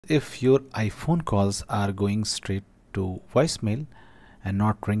If your iPhone calls are going straight to voicemail and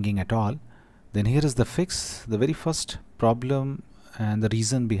not ringing at all, then here is the fix. The very first problem and the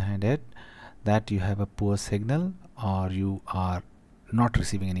reason behind it, that you have a poor signal or you are not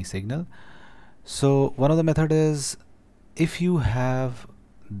receiving any signal. So one of the method is, if you have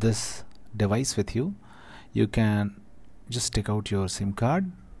this device with you, you can just take out your SIM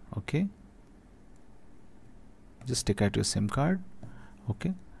card. Okay, just take out your SIM card.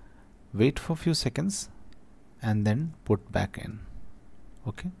 Okay, wait for a few seconds and then put back in.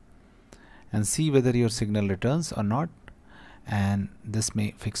 Okay, and see whether your signal returns or not, and this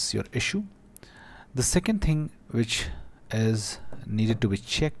may fix your issue. The second thing which is needed to be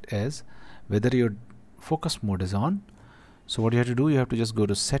checked is whether your focus mode is on. So what you have to do, you have to just go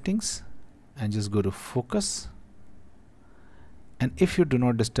to settings and just go to focus, and if your do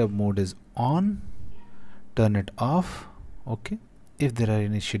not disturb mode is on, turn it off. Okay, if there are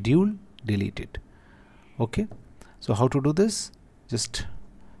any schedule, delete it. Okay, so how to do this? Just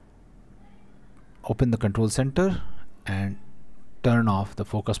open the control center and turn off the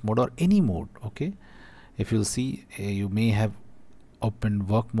focus mode or any mode. Okay, if you'll see, you may have opened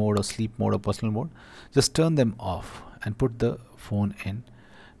work mode or sleep mode or personal mode. Just turn them off and put the phone in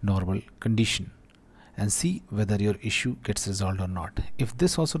normal condition and see whether your issue gets resolved or not. If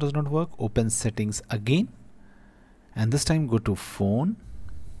this also does not work, open settings again, and this time go to phone,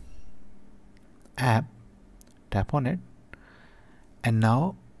 app, tap on it, and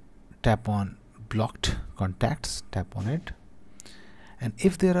now tap on blocked contacts, tap on it, and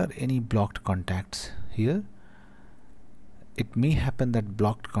if there are any blocked contacts here, it may happen that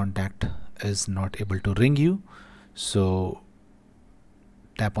blocked contact is not able to ring you. So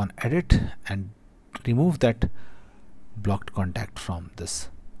tap on edit and remove that blocked contact from this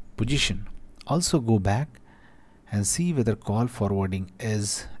position. Also go back and see whether call forwarding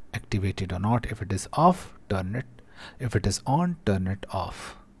is activated or not. If it is off, turn it. If it is on, turn it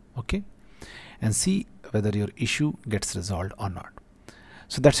off. Okay, and see whether your issue gets resolved or not.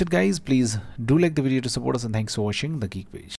 So that's it guys. Please do like the video to support us, and thanks for watching the Geek Page.